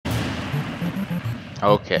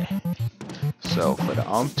Okay. So for the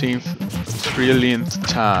umpteenth trillionth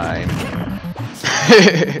time,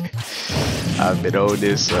 I've been on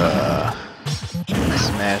this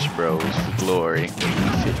Smash Bros for glory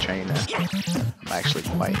fit trainer. I'm actually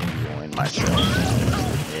quite enjoying myself.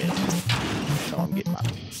 So I'm getting my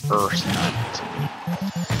first time to me.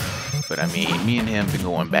 But I mean, me and him been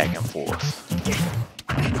going back and forth.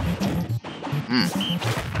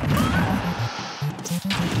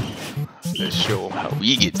 Let's show him how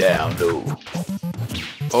we get down, though.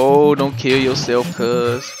 Oh, don't kill yourself,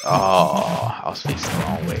 cuz. Oh, I was facing the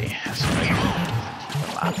wrong way. That's right.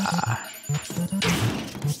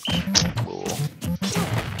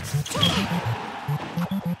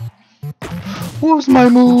 What was my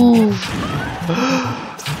move?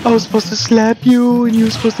 I was supposed to slap you, and you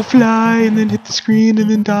were supposed to fly, and then hit the screen, and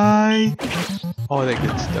then die. All that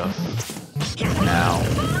good stuff. Now,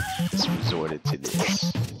 it's resorted to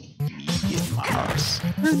this. Me getting my arse.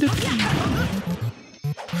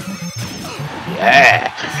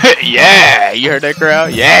 Yeah! Yeah! You heard that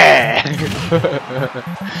crowd? Yeah!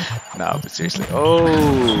 Nah, but seriously. Oh,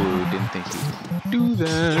 didn't think he would do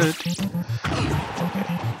that.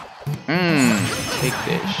 Okay. Big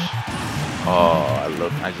fish. Oh,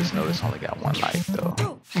 I just noticed I only got one life though.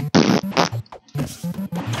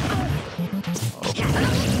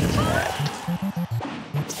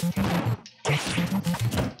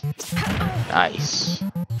 Nice.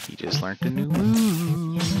 He just learned a new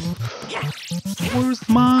move. Where's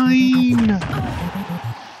mine?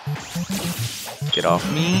 Get off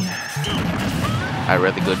me. I'd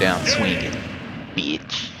rather go down swinging,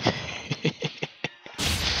 bitch.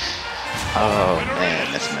 Oh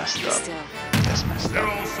man, that's messed up. That's messed up.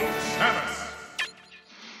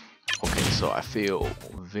 Okay, so I feel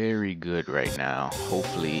very good right now.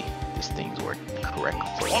 Hopefully this thing's working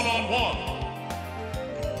correctly.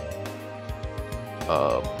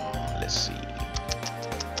 Let's see.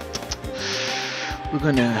 We're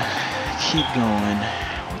gonna keep going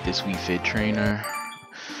with this Wii Fit trainer.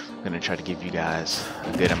 I'm gonna try to give you guys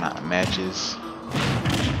a good amount of matches.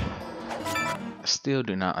 I still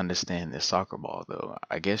do not understand this soccer ball though.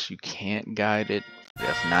 I guess you can't guide it.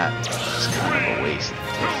 If not, it's kind of a waste.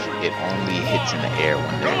 If it only hits in the air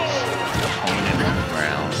when there's an opponent on the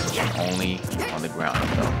ground, only on the ground if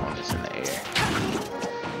the opponent's in the air.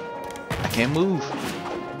 I can't move.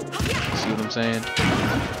 See what I'm saying?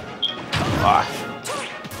 Ah.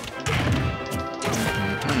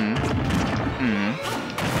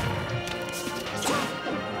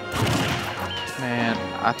 Man,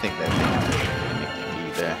 I think that thing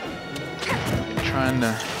either. I'm trying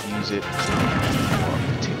to use it for a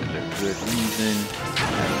particular good reason.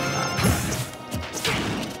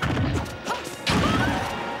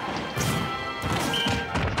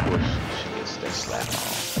 Of course, she gets that slap on.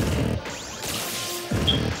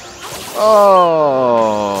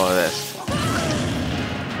 Oh, that's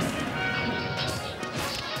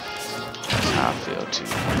how I feel too.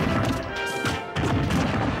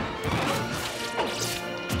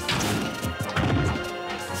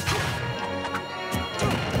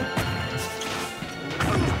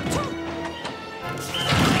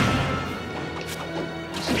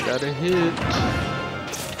 Got a hit.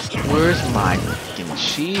 Where's my fucking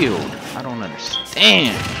shield? I don't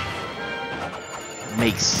understand. It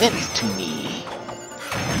makes sense to me.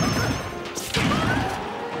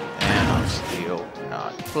 And I'm still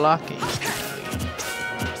not blocking.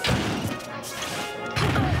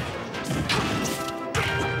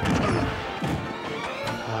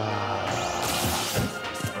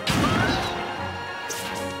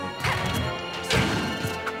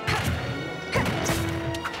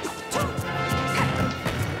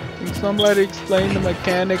 Somebody explain the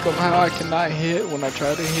mechanic of how I cannot hit when I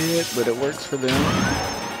try to hit, but it works for them.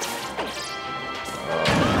 Oh,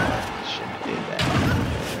 shouldn't have did that.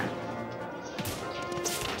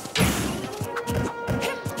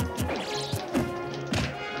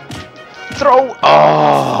 Throw!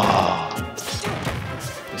 Oh!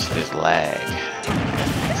 This lag.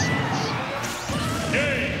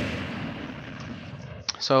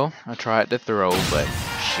 So, I tried to throw, but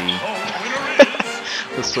she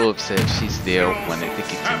was so upset she still wanted to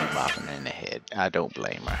continue bopping her in the head. I don't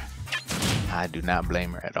blame her. I do not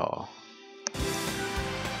blame her at all.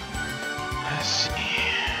 Let's see.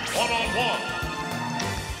 One-on-one.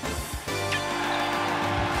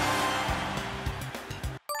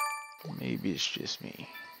 Maybe it's just me.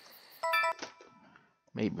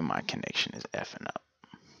 Maybe my connection is effing up.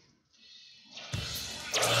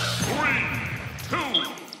 3, 2,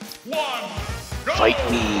 1, go!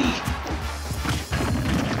 Fight me!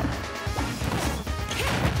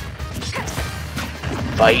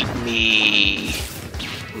 fight me.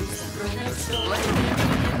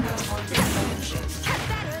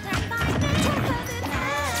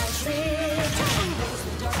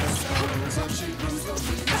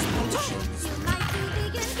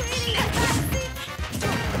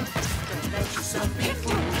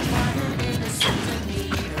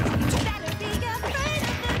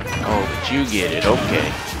 Oh, but you get it,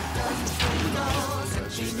 okay.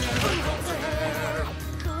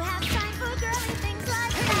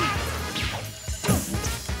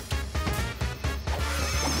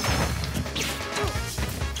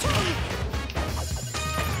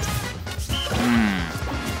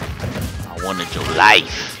 I wanted your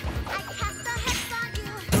life.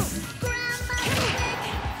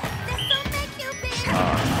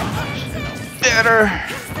 Better.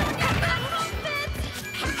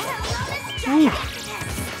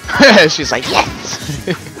 She's like, yes.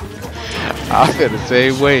 I feel the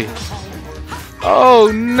same way.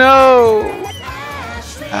 Oh no.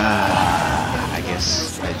 I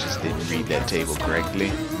guess I just didn't read that table correctly,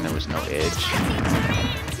 and there was no edge.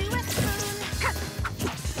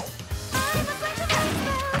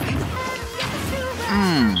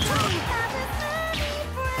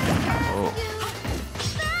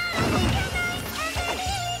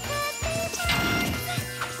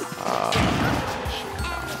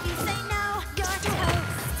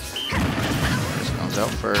 Out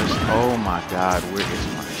first. Oh my god, where is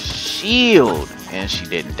my shield? And she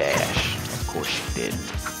didn't dash. Of course she didn't.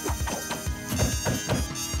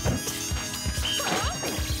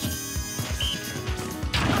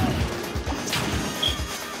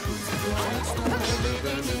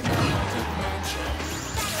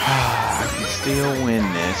 I can still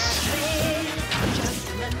win this.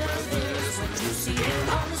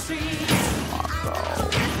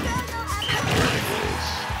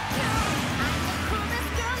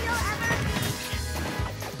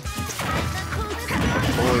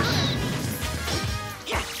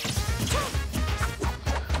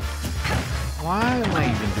 Why am I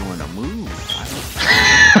even doing a move?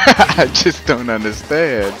 I just don't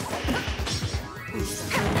understand.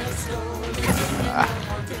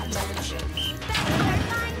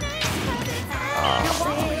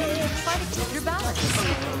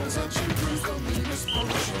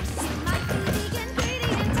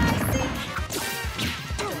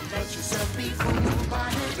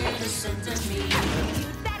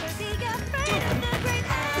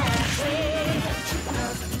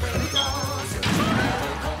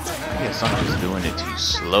 I'm just doing it too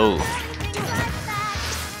slow.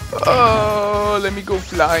 Oh, let me go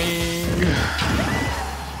flying.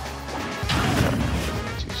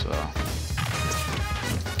 Too slow.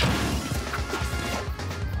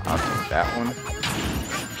 I'll take that one.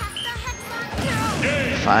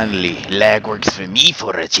 Finally, lag works for me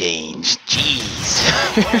for a change. Jeez.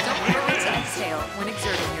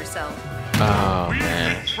 Oh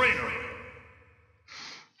man.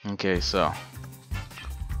 Okay, so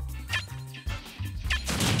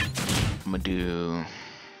I'm gonna do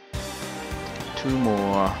 2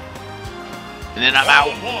 more, and then I'm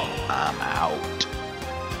out. I'm out.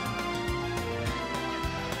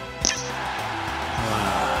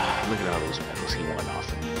 Look at all those medals he won off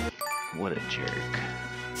of me. What a jerk.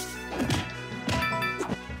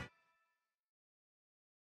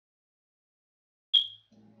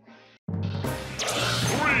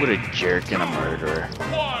 What a jerk and a murderer.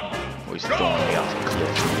 Always throwing me off a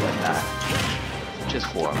cliff and whatnot. Just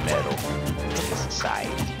for a medal in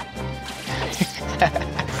society.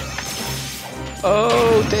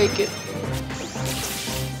 Oh, take it.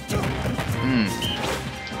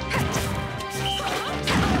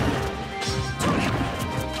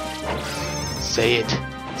 Say it.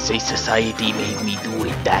 Say society made me do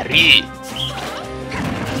it, Daddy.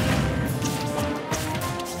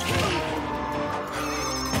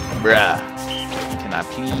 Bruh. Can I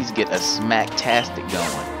please get a smacktastic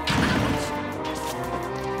going?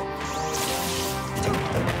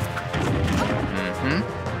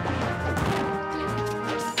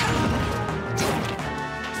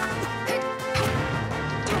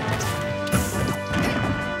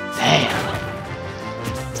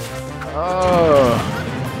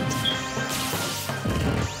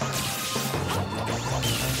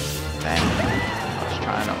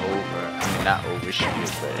 Not overshoot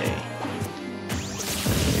it, but hey,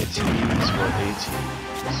 it is what it is.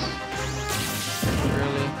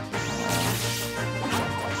 Really?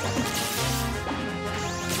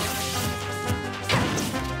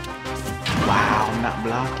 Wow, I'm not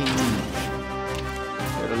blocking.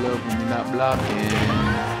 Better love when you're not blocking.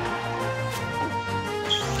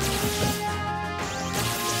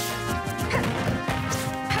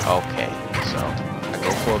 Okay, so I go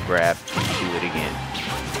for a grab, do it again.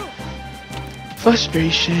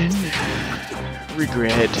 Frustration,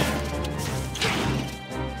 regret,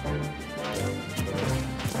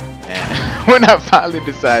 and when I finally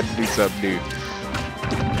decide to do something new.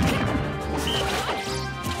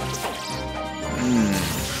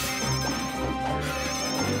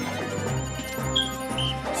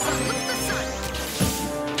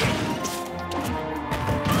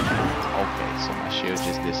 Okay, so my shield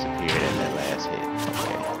just disappeared at that last hit.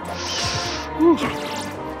 Okay. Whew.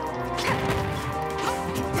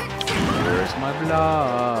 Where's my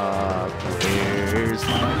block? Where's my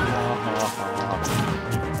block?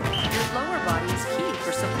 Your lower body is key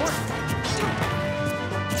for support.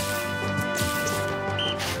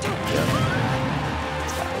 Yep.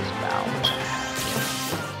 That was bound.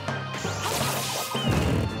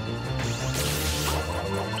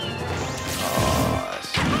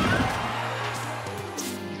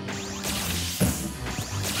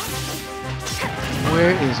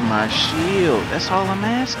 Where is my shield? That's all I'm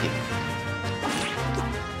asking.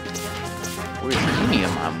 Where's any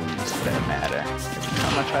of my moves for that matter? Every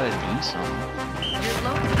time I try to do something, Your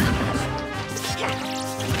lower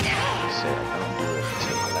I said I don't do it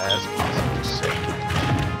until the last possible second.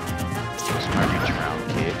 Here's my reach around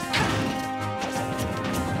kit.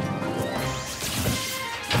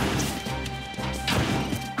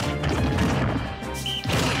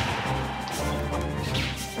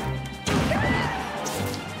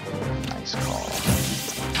 Nice call.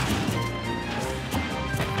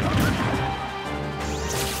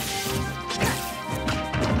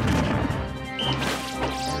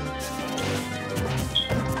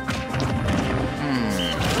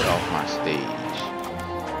 Get off my stage.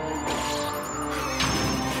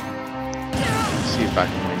 Let's see if I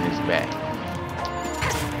can win this back.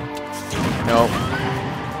 Nope.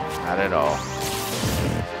 Not at all.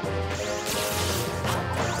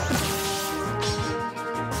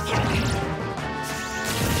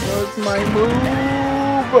 What's my move?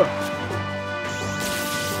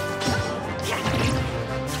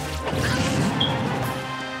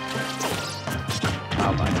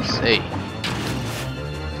 I'm about to say.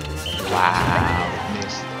 Wow,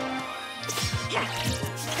 missed.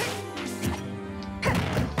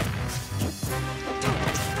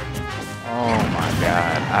 Oh my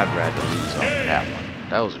god, I'd rather lose on that one.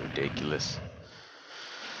 That was ridiculous.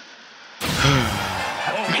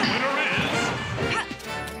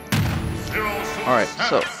 Alright,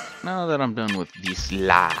 so now that I'm done with this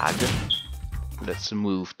lag, let's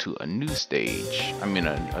move to a new stage. I mean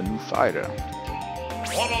a new fighter.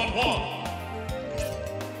 One-on-one.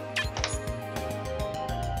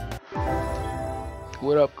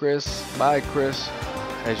 What up, Chris? Bye, Chris.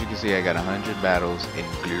 As you can see, I got 100 battles in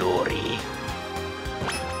glory.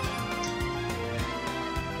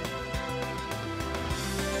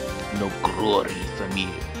 No glory for me,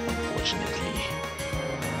 unfortunately.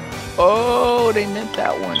 Oh, they meant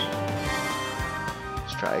that one.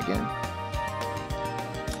 Let's try again.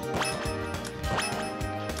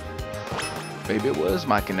 Maybe it was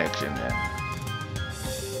my connection then.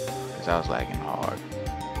 Because I was lagging hard.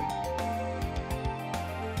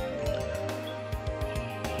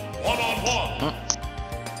 One-on-one.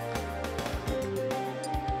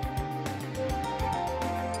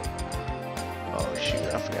 Oh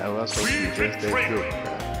shoot, I forgot what I was supposed to do just that good.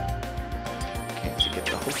 Can't forget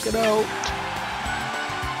to Hulkitout.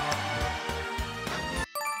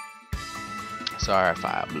 Sorry if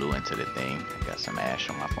I blew into the thing. I got some ash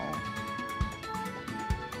on my phone.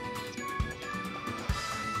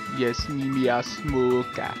 Yes, me a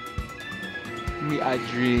smoker. Me a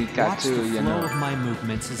drink Watch too, the you flow know. of my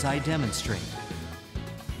movements as I demonstrate.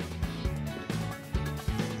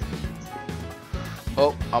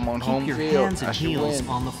 Oh, I'm on home Keep your field. hands I and should heels win.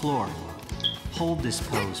 on the floor. Hold this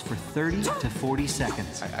pose for 30 to 40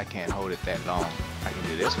 seconds. I can't hold it that long. I can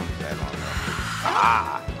do this one for that long though.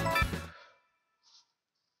 Ah!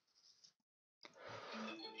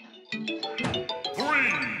 3,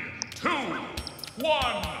 2,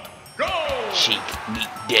 1, go! Shake me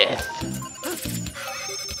death.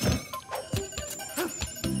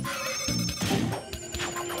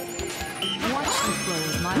 Watch the flow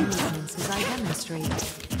of my movements as I demonstrate.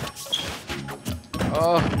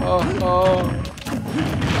 Oh.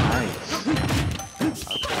 Nice.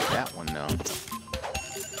 I'll take that one though.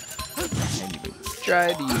 And you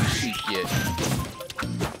try to use cheek yet.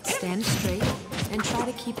 Stand straight and try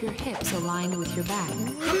to keep your hips aligned with your back.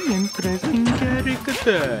 What an interesting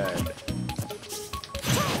caricature.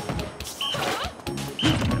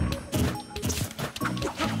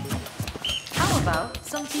 How about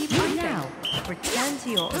some deep breathing? Now, return to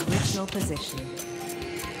your original position.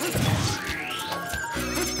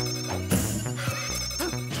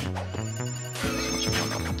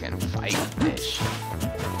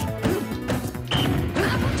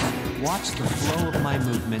 Watch the flow of my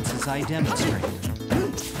movements as I demonstrate.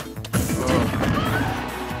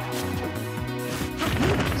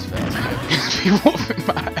 It's fast. Be whooping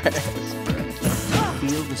my ass.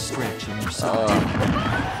 Feel the stretch in your side.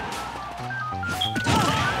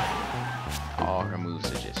 All her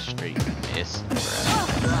moves are just straight miss,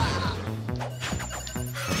 bruh.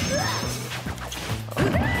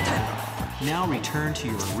 Now return to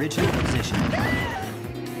your original position.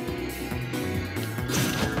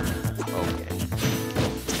 Okay.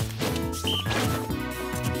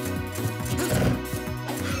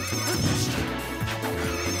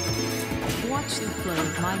 Watch the flow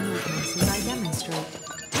of my movements as I demonstrate.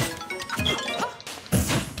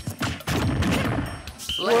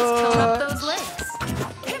 Let's tone up those legs.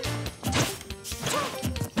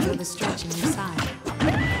 Feel the stretch in your side.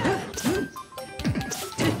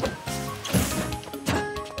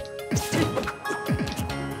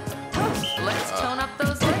 Let's tone up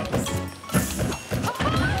those legs.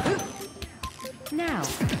 Now,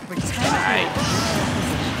 return to your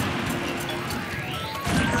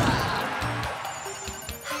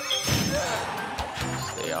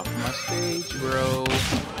Stay off my stage, bro.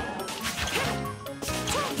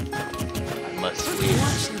 I must win.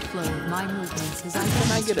 Watch the flow of my movements as I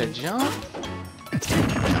Can I demonstrate. get a jump?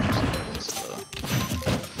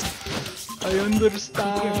 I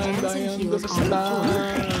understand. I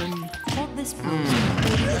understand. Hold this pose for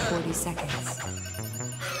 30 to 40 seconds.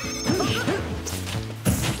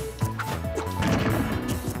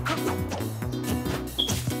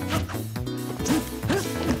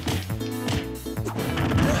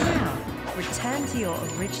 Now, return to your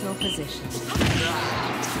original position.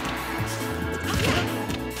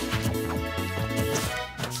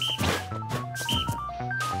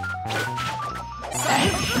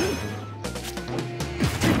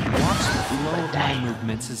 Watch the flow of my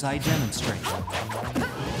movements as I demonstrate.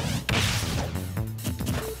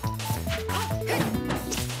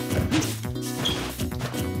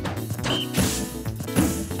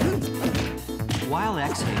 While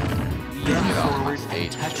exhaling, bend forward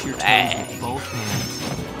and touch your toes with both hands.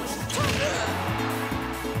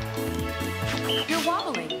 You're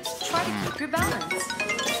wobbling. Try to keep your balance.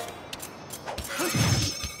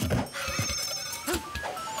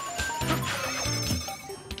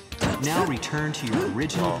 Now return to your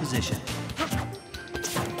original position.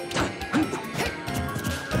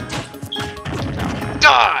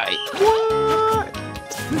 Die! What?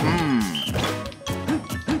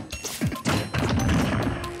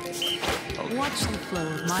 Watch the flow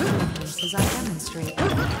of my movements as I demonstrate.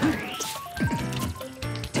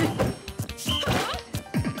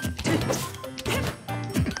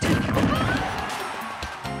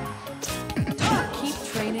 Keep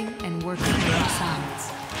training and working both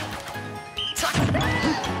sides.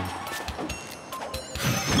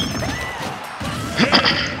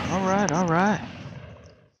 All right.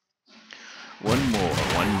 One more.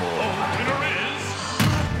 Winner is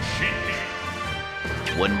Shiki.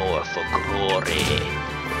 One more for glory.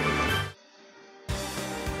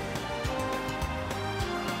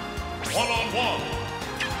 One-on-one.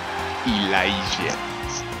 Elijah.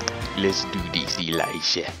 Let's do this,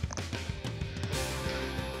 Elijah.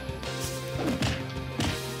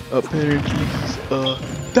 Apparently he's a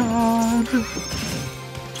dog.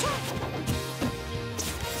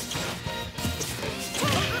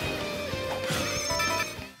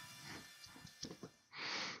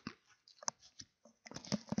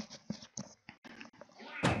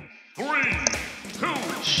 Three,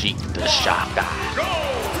 two, Sheik the Shaka. go!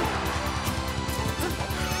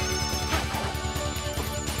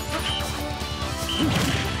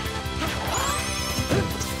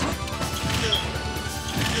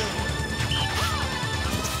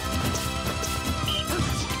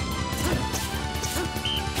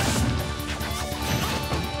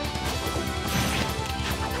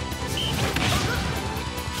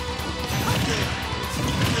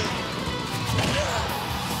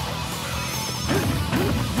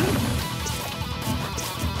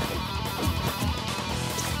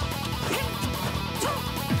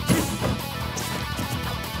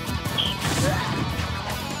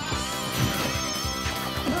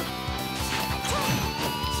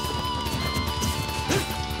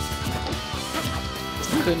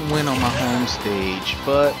 Couldn't win on my home stage,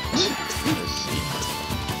 but let's see.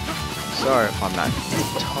 Sorry if I'm not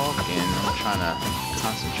talking. I'm trying to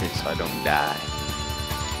concentrate so I don't die.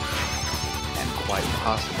 And quite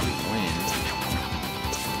possibly win.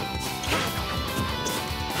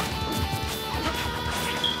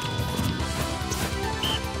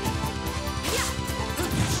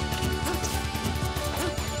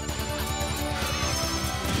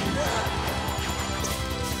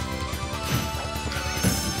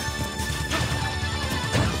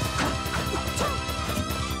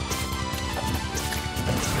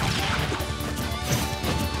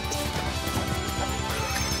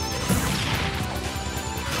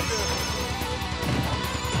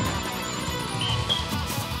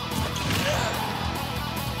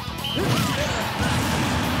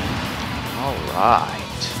 Alright.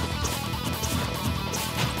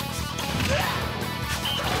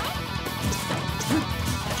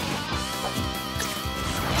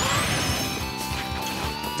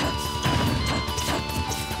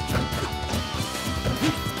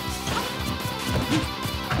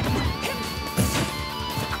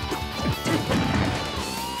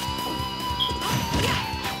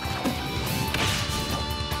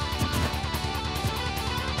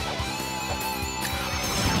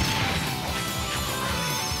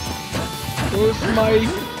 Where's my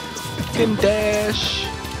fucking dash?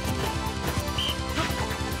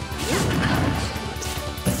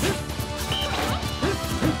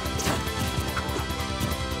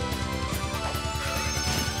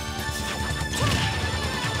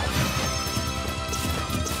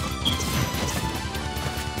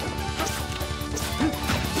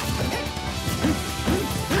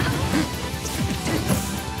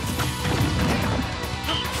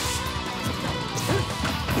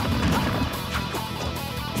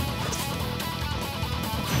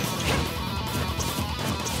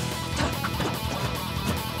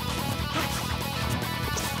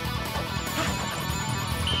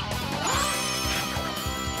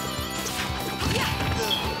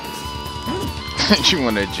 You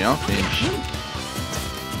wanna jump in?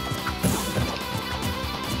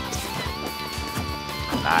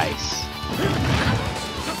 Nice.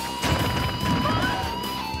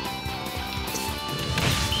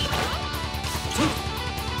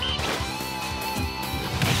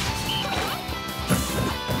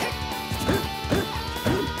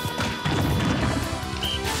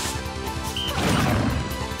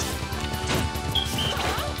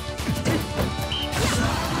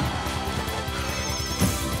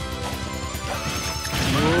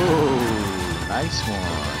 Nice one.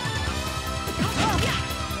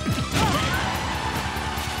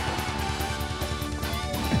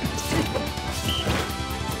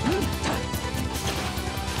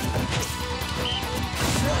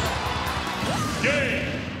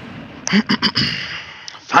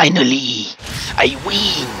 Finally, I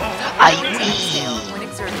win! I win! When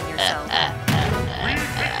exerting yourself.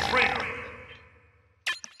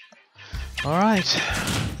 Alright,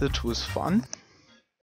 that was fun.